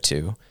candidate there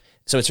too.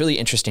 So it's really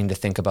interesting to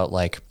think about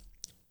like,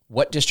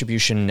 what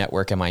distribution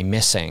network am I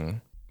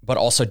missing? But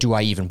also, do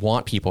I even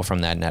want people from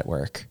that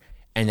network?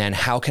 And then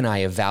how can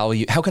I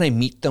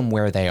meet them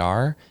where they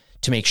are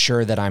to make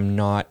sure that I'm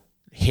not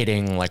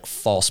hitting like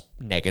false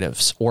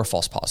negatives or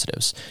false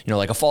positives?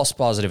 Like a false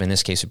positive in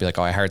this case would be like,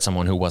 oh, I hired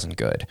someone who wasn't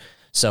good.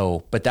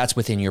 So, but that's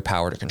within your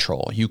power to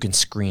control. You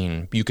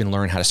can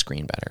learn how to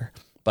screen better.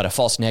 But a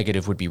false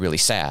negative would be really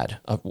sad.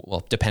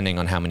 Well, depending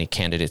on how many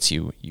candidates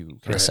you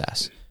can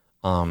assess.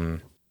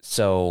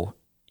 So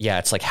yeah,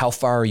 it's like, how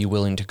far are you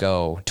willing to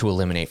go to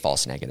eliminate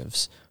false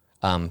negatives?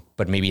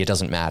 But maybe it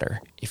doesn't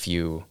matter if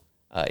you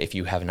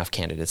have enough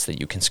candidates that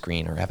you can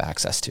screen or have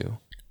access to.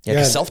 Yeah,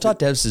 because self-taught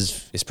devs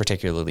is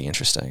particularly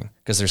interesting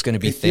because there's going to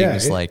be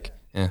things there's going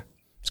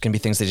to be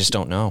things they just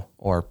don't know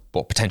or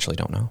potentially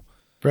don't know.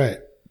 Right.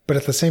 But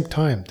at the same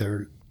time,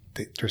 they're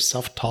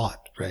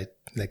self-taught, right?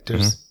 Like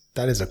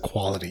that is a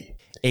quality.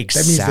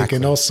 Exactly. That means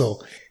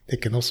they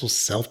can also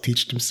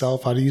self-teach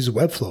themselves how to use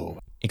Webflow.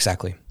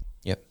 Exactly.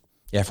 Yep.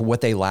 Yeah. For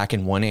what they lack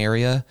in one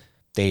area,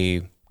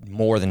 they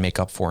more than make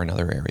up for in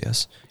other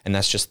areas. And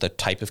that's just the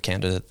type of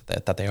candidate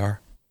that they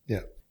are.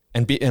 Yeah.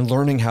 And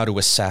learning how to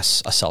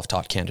assess a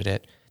self-taught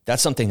candidate,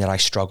 that's something that I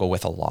struggle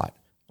with a lot.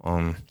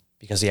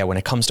 Because when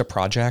it comes to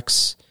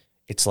projects,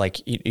 it's like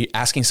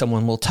asking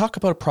someone, well, talk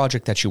about a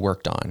project that you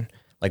worked on,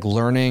 like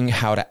learning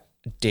how to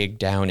dig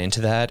down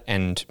into that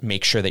and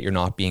make sure that you're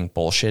not being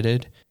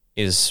bullshitted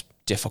is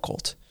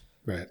difficult.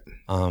 Right.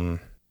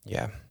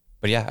 Yeah.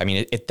 But yeah, I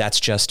mean,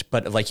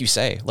 but like you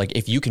say, like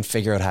if you can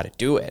figure out how to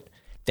do it,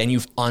 then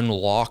you've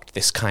unlocked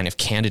this kind of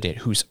candidate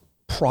who's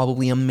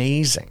probably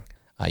amazing.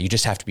 You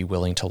just have to be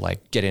willing to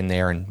like get in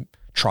there and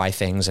try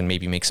things and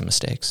maybe make some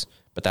mistakes.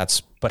 But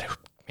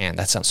man,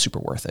 that sounds super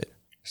worth it.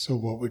 So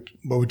what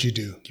would you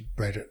do? You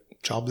write a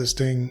job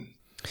listing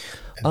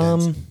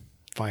and then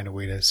find a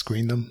way to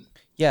screen them?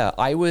 Yeah,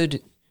 I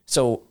would.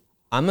 So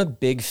I'm a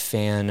big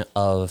fan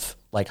of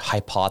like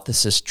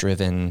hypothesis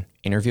driven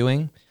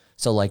interviewing.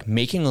 So like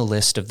making a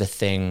list of the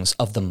things,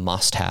 of the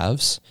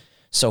must-haves.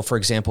 So for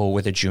example,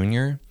 with a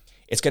junior,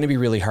 it's going to be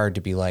really hard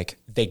to be like,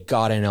 they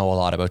got to know a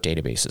lot about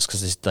databases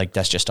because like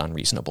that's just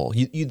unreasonable.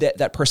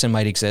 That person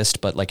might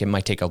exist, but like it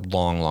might take a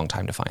long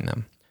time to find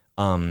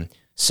them.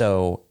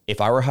 So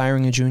if I were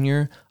hiring a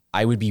junior,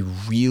 I would be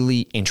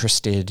really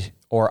interested,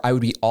 or I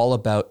would be all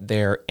about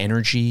their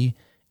energy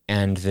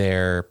and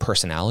their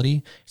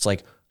personality. It's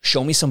like,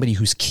 show me somebody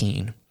who's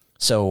keen.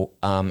 So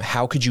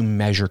how could you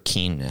measure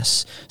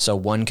keenness? So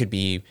one could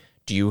be,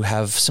 do you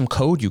have some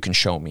code you can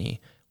show me?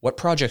 What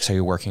projects are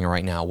you working on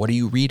right now? What are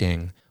you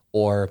reading?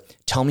 Or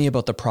tell me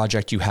about the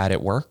project you had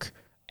at work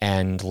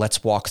and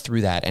let's walk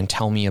through that and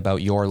tell me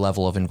about your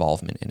level of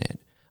involvement in it.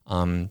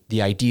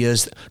 The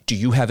ideas, do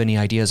you have any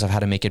ideas of how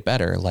to make it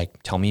better?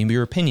 Like, tell me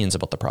your opinions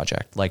about the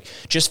project. Like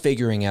just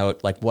figuring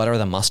out like what are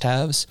the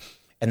must-haves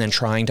and then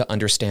trying to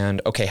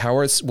understand, okay,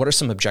 what are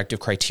some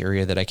objective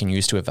criteria that I can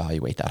use to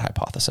evaluate that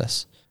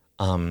hypothesis?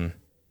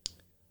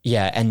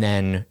 Yeah. And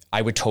then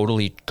I would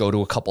totally go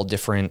to a couple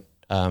different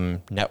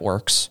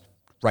networks,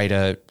 write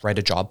a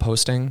job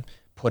posting,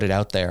 put it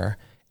out there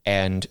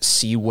and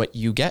see what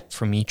you get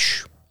from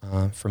each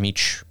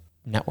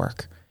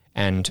network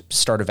and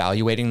start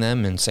evaluating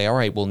them and say, all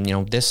right, well, you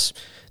know, this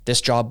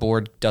job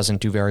board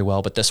doesn't do very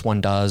well, but this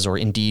one does, or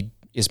Indeed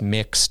is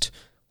mixed.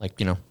 Like,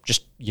 you know,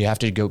 just, you have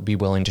to be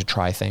willing to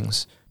try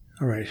things.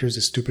 All right. Here's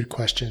a stupid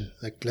question.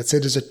 Like, let's say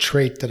there's a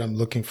trait that I'm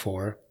looking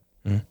for.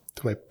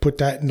 Do I put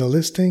that in the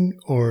listing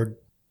or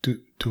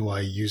do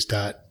I use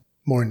that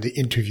more in the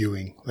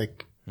interviewing?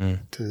 Like,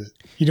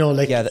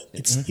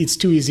 it's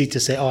too easy to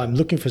say, oh, I'm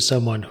looking for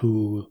someone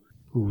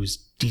who's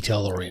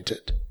detail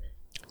oriented.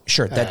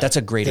 Sure. That's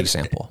a great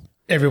example.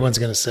 Everyone's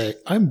going to say,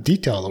 I'm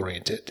detail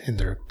oriented in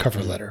their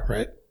cover letter,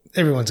 right?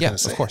 Everyone's going to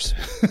say, of course.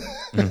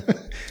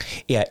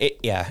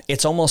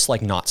 It's almost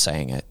like not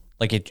saying it.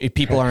 Like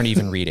people aren't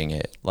even reading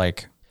it.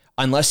 Like,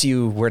 unless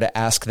you were to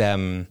ask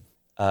them,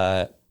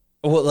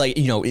 well, like,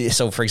 you know,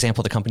 so for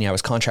example, the company I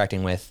was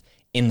contracting with,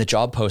 in the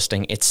job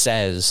posting, it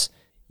says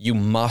you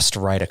must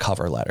write a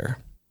cover letter,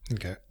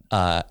 okay,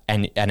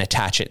 and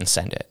attach it and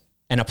send it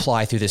and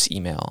apply through this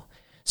email.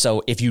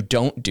 So if you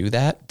don't do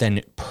that,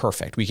 then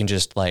perfect. We can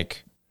just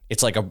like,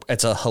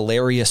 it's a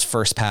hilarious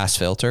first pass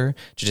filter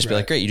to just be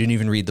like, great, you didn't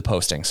even read the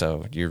posting,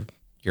 so you're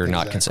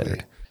not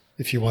considered.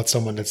 If you want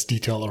someone that's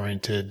detail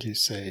oriented, you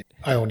say,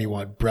 I only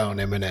want brown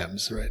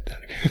M&Ms, right?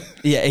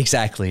 Yeah,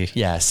 exactly.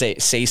 Yeah.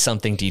 Say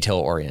something detail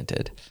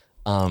oriented,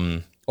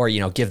 or, you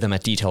know, give them a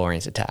detail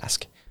oriented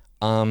task.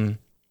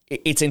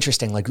 It's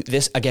interesting. Like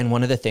this, again,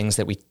 one of the things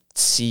that we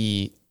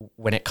see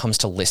when it comes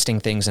to listing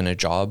things in a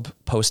job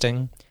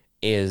posting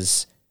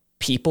is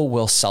people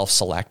will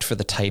self-select for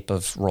the type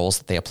of roles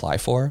that they apply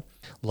for.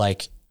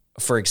 Like,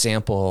 for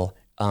example,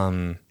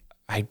 I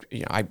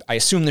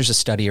assume there's a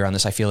study around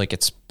this. I feel like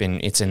it's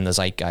in the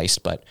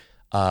zeitgeist, but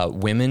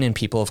women and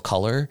people of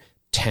color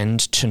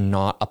tend to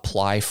not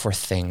apply for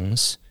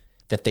things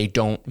that they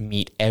don't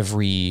meet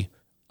every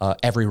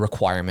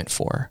requirement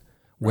for.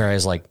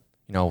 Whereas like,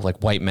 you know, like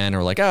white men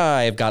are like,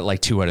 I've got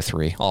like 2 out of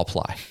 3, I'll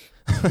apply.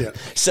 Yeah.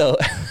 So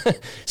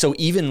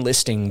even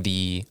listing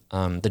the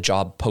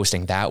job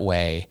posting that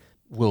way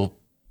will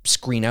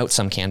screen out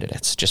some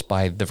candidates just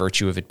by the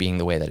virtue of it being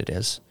the way that it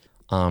is.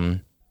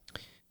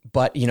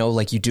 But, you know,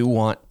 like you do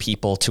want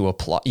people to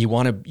apply. You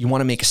want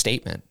to make a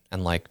statement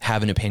and like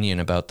have an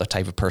opinion about the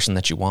type of person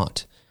that you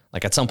want.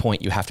 Like at some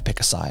point you have to pick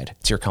a side.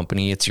 It's your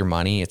company, it's your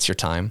money, it's your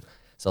time.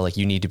 So like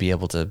you need to be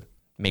able to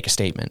make a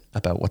statement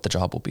about what the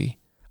job will be.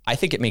 I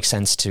think it makes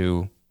sense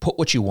to put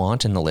what you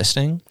want in the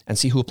listing and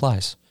see who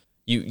applies.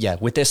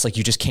 With this, like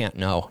you just can't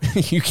know.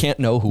 You can't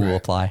know who will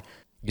apply.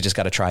 You just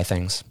got to try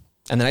things.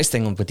 And the nice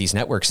thing with these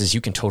networks is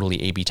you can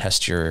totally A/B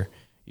test your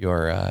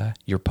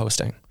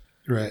posting.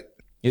 Right.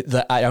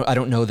 I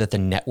don't know that the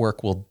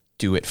network will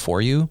do it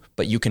for you,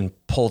 but you can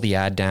pull the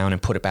ad down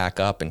and put it back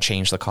up and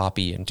change the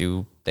copy and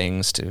do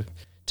things to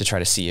try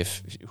to see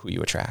who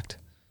you attract.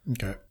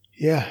 Okay.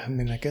 Yeah. I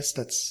mean, I guess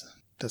that's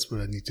what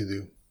I need to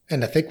do.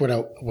 And I think what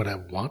I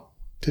want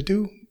to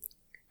do,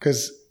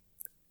 because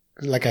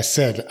like I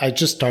said, I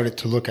just started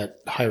to look at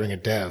hiring a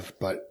dev,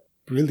 but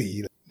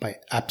really my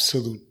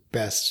absolute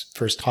best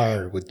first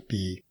hire would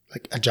be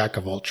like a jack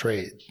of all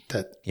trades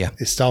that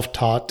is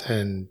self-taught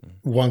and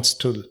wants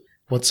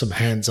some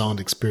hands-on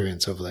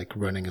experience of like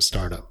running a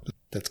startup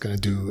that's going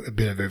to do a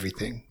bit of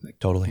everything, like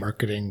totally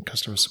marketing,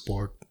 customer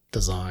support,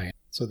 design.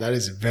 So that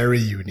is very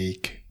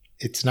unique.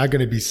 It's not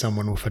going to be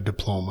someone with a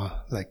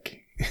diploma, like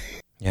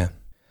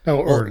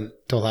or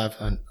they'll have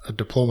a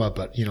diploma,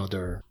 but you know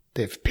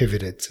they've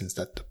pivoted since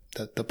that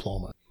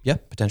diploma. Yeah,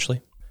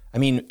 potentially. I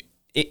mean,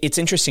 it's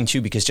interesting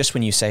too because just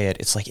when you say it,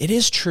 it's like it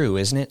is true,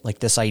 isn't it? Like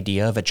this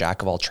idea of a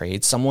jack of all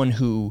trades, someone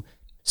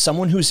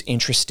who's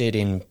interested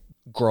in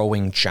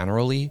growing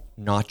generally,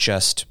 not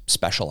just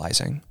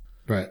specializing.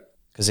 Right.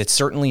 Because it's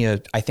certainly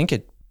I think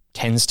it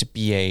tends to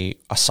be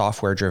a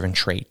software driven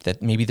trait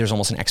that maybe there's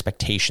almost an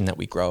expectation that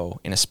we grow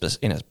in a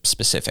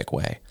specific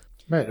way.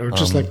 Right. Or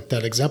just like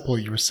that example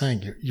you were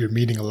saying, you're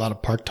meeting a lot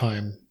of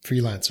part-time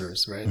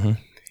freelancers, right? Mm-hmm.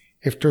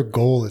 If their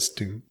goal is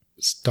to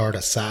start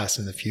a SaaS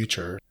in the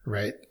future,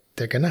 right?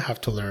 They're going to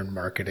have to learn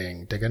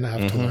marketing. They're going to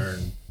have to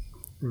learn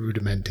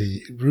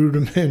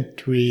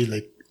rudimentary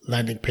like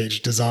landing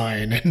page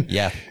design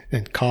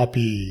and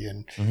copy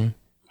and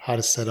how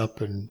to set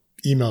up an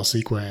email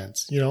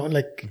sequence, and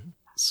like,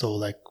 so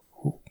like,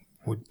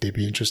 would they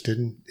be interested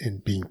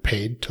in being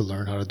paid to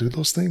learn how to do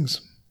those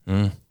things?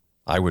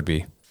 I would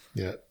be.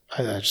 Yeah.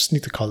 I just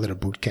need to call it a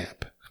boot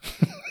camp.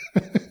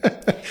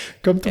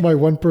 Come to my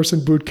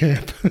one-person boot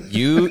camp.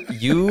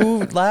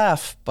 You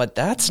laugh, but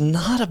that's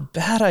not a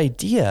bad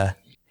idea.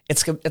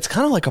 It's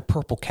kind of like a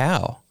purple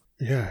cow.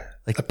 Yeah,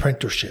 like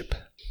apprenticeship.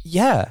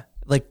 Yeah,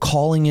 like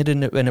calling it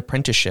an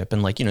apprenticeship,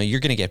 and like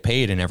you're going to get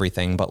paid and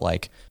everything, but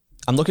like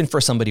I'm looking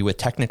for somebody with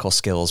technical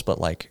skills,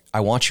 but like I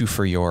want you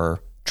for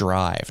your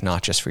drive,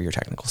 not just for your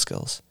technical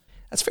skills.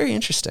 That's very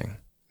interesting.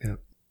 Yeah,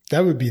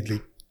 that would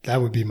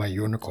be my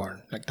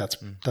unicorn. Like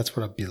that's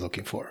what I'd be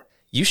looking for.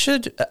 You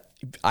should,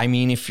 I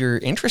mean, if you're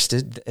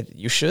interested,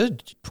 you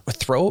should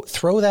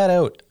throw that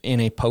out in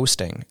a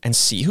posting and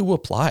see who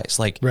applies.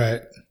 Like,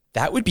 right.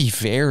 That would be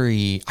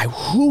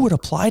who would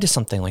apply to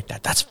something like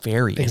that? That's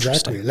very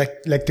interesting. Exactly.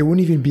 Like there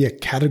wouldn't even be a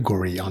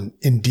category on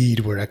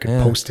Indeed where I could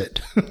post it.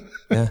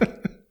 Yeah.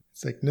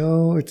 It's like,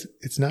 no,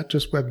 it's not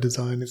just web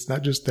design. It's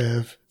not just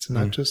dev. It's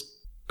not just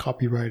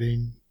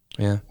copywriting.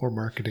 Yeah. Or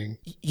marketing.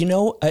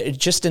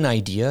 Just an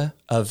idea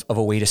of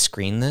a way to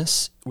screen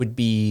this would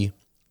be,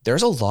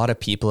 there's a lot of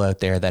people out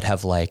there that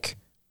have like,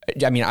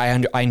 I mean,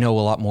 I know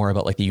a lot more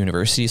about like the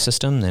university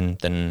system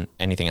than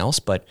anything else,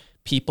 but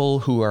people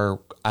who are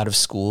out of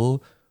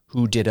school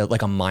who did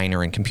a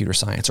minor in computer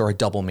science or a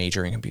double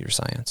major in computer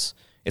science.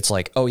 It's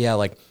like, oh yeah,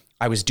 like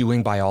I was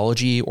doing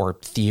biology or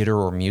theater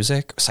or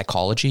music,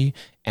 psychology,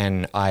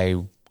 and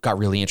I got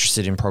really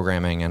interested in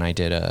programming and I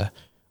did a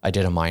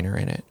minor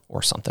in it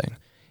or something.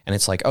 And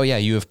it's like, oh yeah,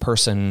 you have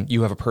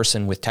a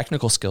person with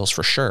technical skills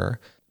for sure.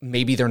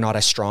 Maybe they're not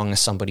as strong as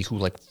somebody who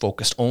like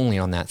focused only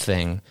on that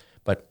thing,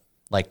 but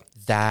like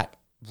that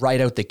right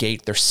out the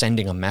gate, they're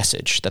sending a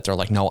message that they're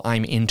like, no,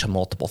 I'm into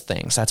multiple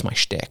things. That's my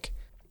shtick.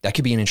 That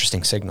could be an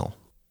interesting signal.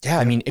 Yeah.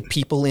 I mean, if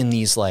people in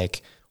these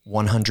like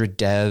 100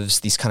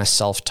 devs, these kind of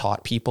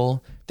self-taught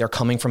people, they're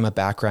coming from a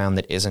background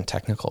that isn't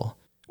technical.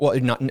 Well,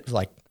 not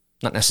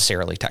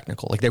necessarily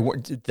technical. Like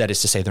that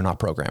is to say they're not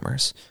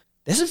programmers.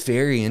 This is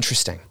very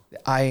interesting.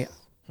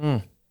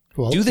 Do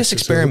this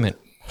experiment.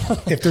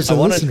 If there's a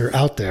listener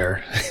out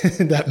there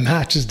that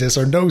matches this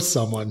or knows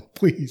someone,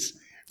 please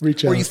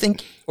reach out.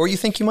 Or you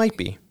think you might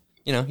be.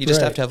 You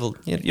just have to have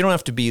you don't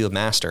have to be a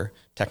master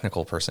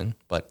technical person,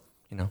 but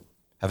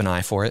have an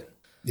eye for it.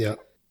 Yeah.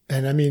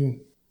 And I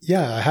mean,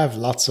 yeah, I have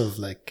lots of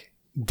like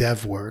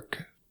dev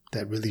work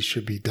that really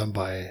should be done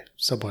by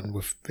someone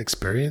with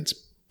experience,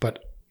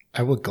 but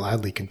I would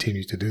gladly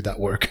continue to do that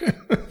work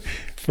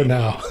for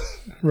now.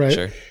 Right.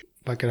 Sure.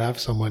 If I could have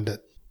someone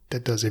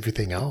that does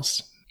everything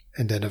else,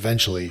 and then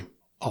eventually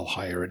I'll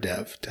hire a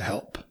dev to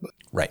help.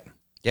 Right.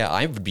 Yeah,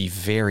 I would be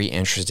very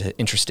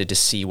interested to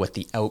see what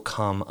the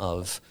outcome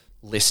of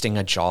listing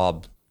a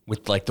job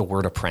with like the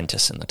word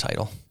apprentice in the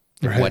title.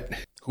 Right.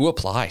 Who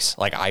applies?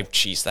 Like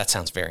that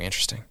sounds very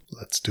interesting.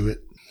 Let's do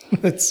it.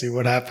 Let's see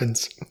what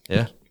happens.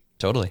 Yeah,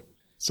 totally.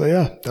 So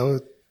yeah,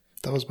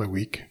 that was my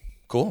week.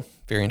 Cool.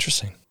 Very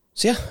interesting.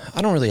 So yeah,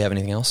 I don't really have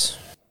anything else.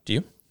 Do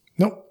you?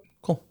 Nope.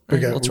 Cool. We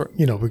got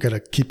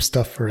to keep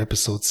stuff for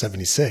episode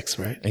 76,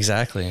 right?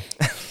 Exactly.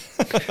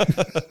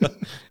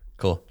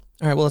 Cool.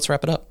 All right. Well, let's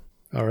wrap it up.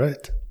 All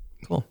right.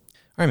 Cool. All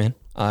right, man.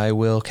 I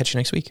will catch you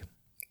next week.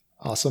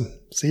 Awesome.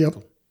 See ya.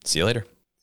 See you later.